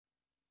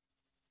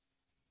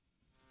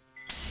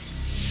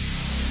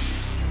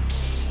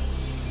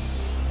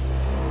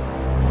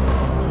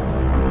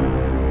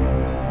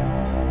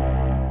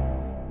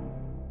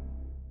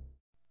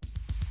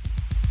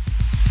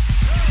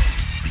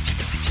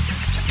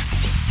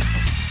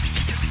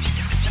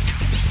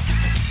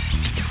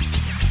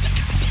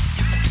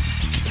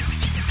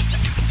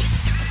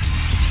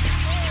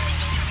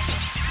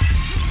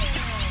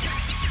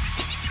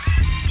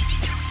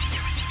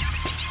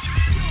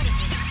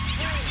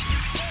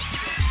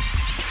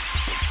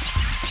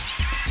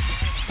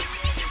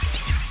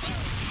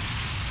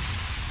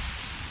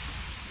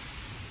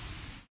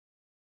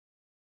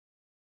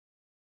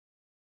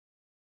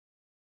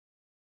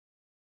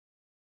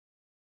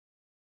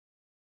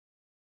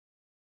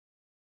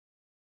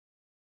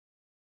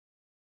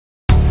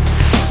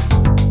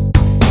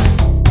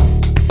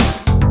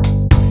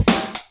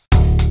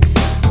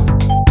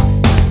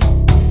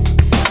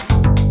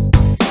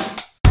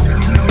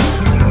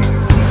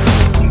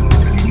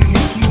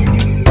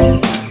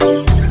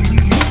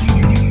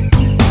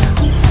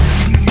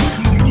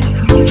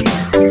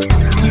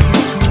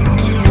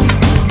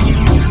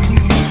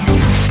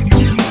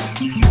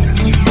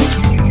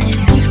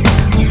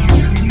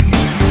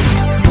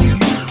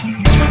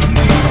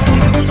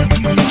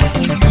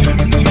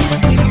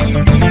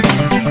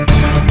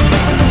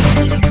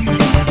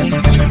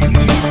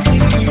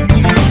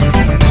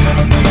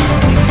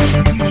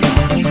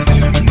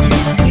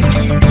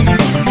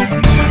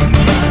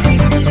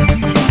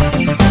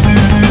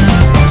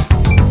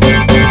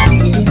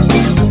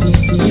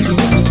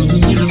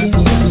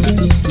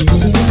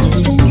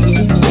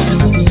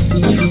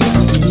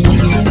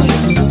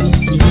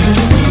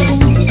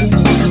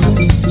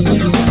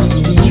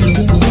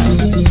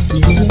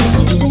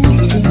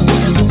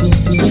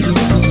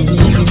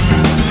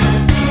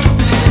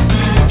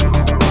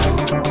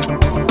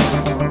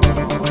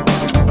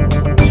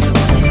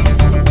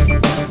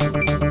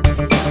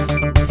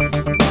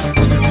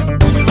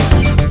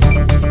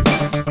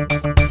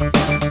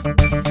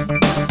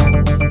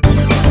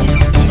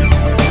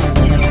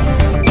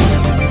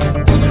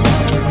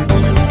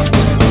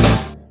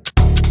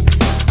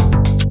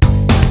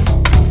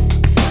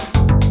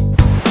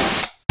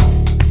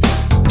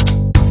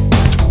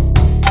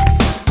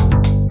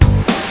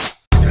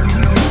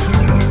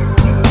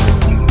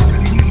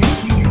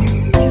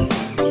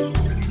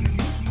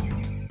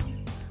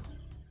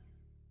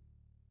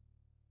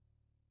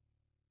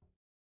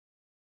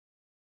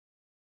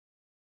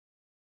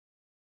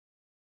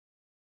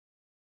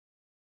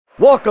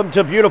Welcome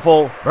to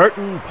beautiful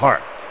Burton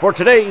Park for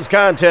today's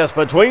contest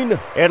between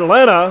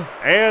Atlanta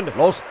and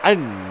Los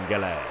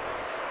Angeles.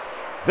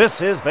 This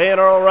is Van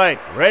Earl Wright,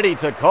 ready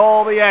to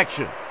call the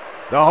action.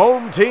 The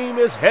home team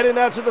is heading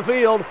out to the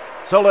field,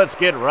 so let's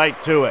get right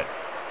to it.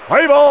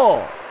 Play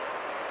ball!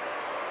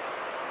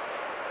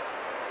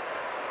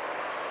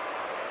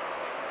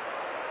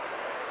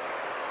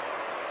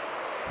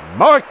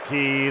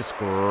 Marquise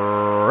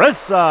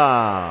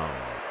Grissom.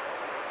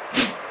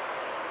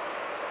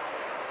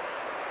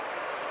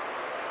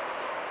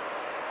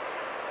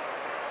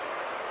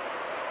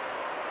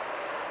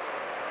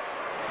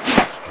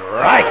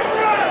 Strike.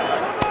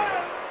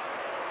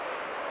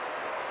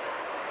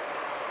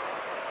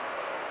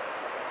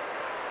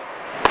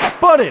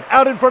 Bunted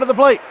out in front of the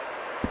plate.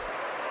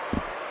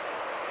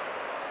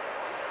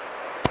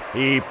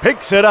 He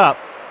picks it up.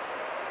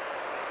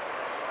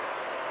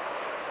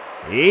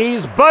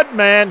 He's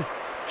Budman,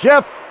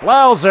 Jeff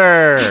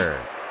Blauser.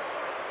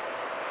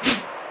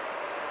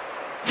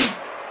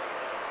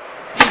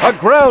 A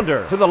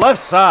grounder to the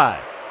left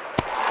side.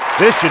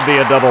 This should be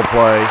a double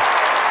play.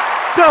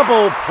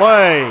 Double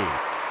play.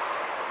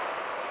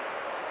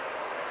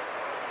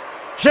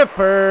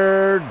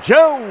 Chipper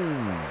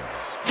Jones.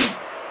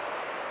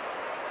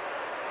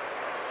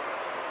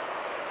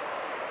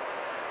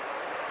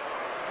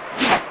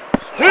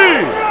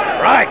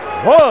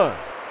 Strike one.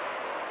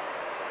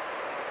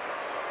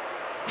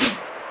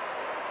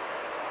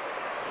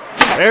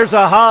 There's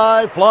a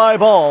high fly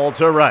ball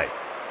to right.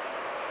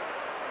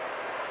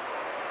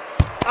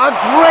 A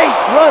great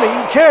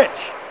running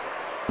catch.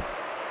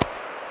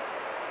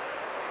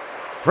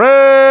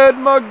 Fred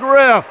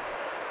McGriff.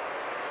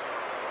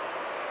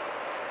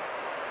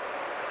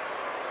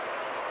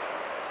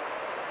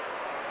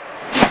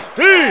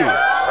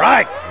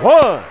 Strike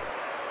one.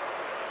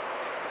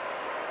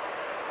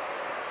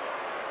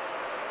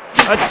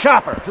 A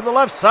chopper to the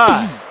left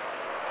side.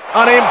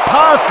 An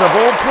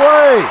impossible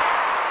play.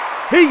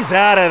 He's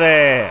out of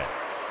there.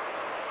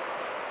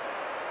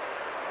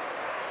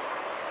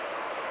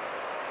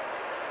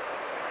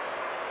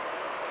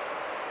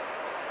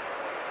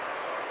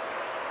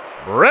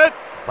 Brett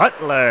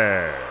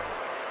Butler.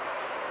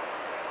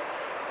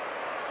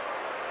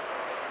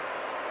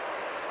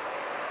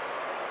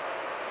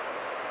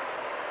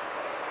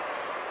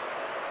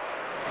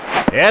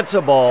 It's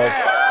a ball.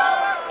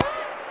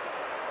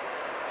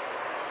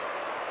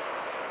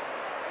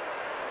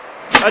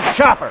 A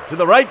chopper to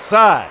the right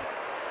side.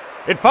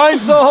 It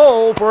finds the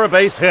hole for a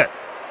base hit.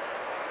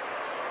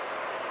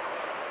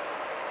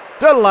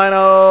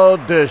 Delino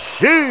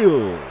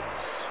DeShields.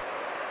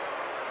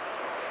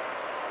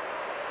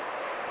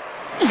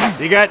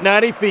 You got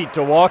 90 feet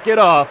to walk it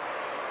off.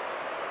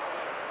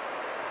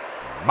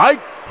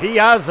 Mike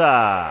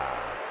Piazza.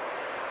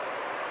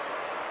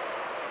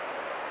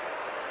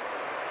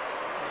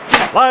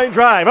 Line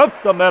drive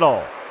up the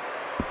middle.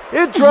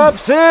 It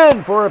drops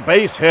in for a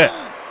base hit.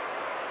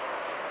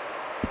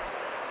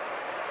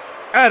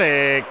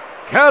 Eddie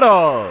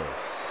Cados.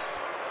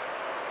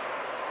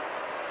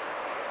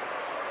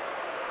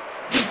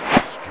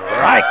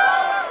 Strike.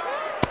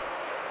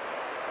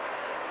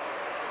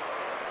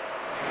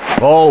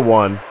 Ball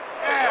one.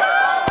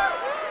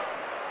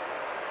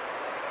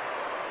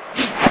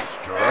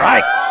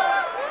 Strike.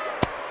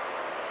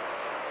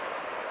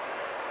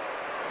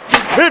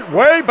 Hit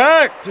way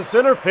back to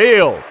center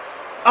field.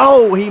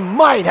 Oh, he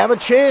might have a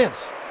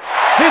chance.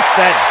 Kiss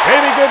that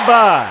baby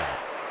goodbye.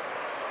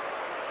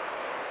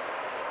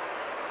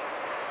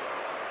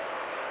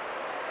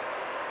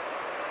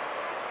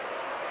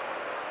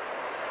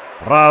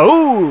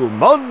 Raul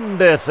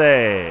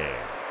Mondesi.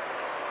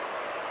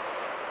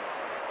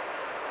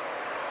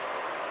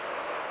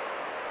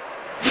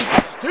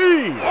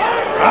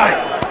 Right.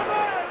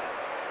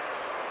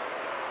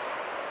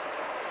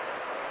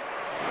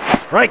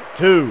 Strike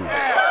two.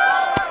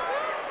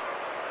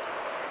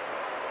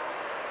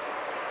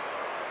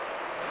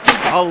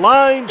 A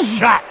line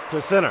shot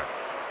to center.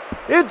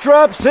 It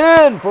drops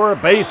in for a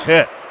base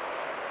hit.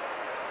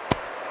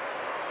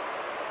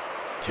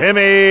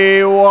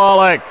 Timmy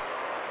Wallach.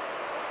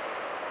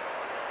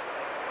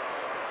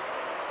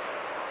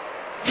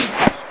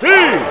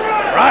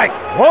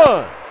 Strike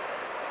one.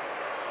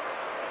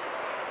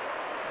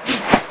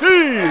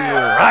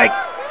 Strike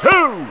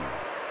two.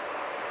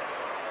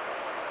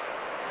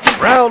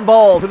 Ground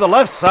ball to the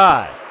left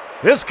side.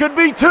 This could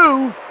be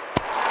two.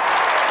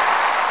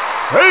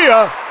 See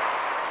ya.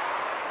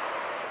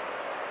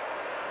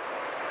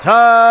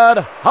 Todd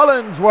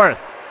Hollingsworth.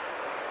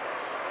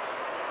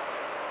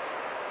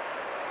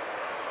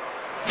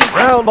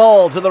 Ground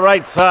ball to the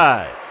right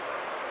side.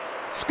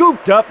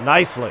 Scooped up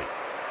nicely.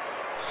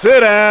 Sit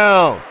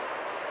down.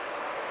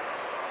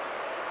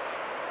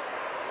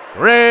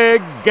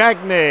 Greg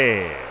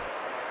Gagne.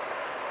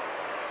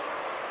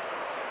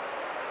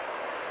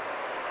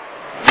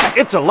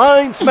 It's a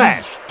line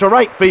smash to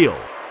right field.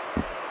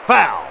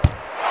 Foul.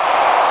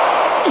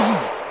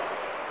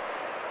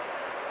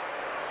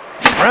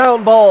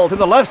 Ground ball to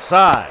the left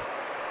side.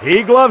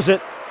 He gloves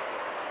it.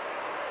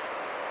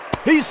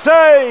 He's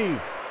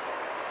safe.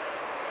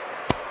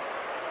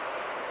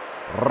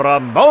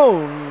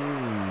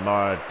 Ramon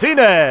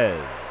Martinez.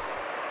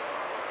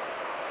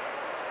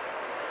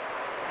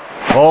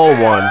 Ball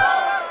 1.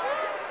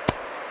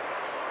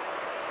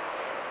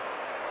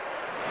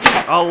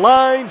 A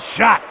line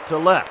shot to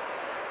left.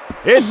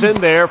 It's in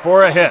there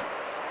for a hit.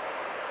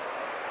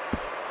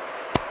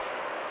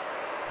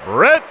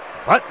 Brett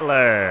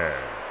Butler.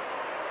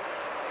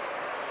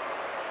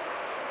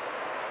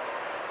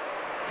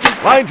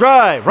 Line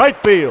drive, right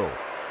field.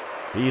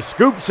 He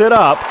scoops it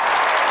up.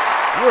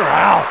 You're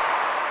out.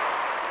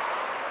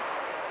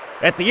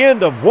 At the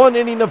end of 1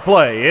 inning of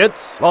play,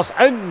 it's Los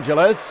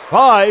Angeles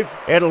 5,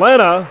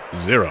 Atlanta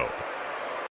 0.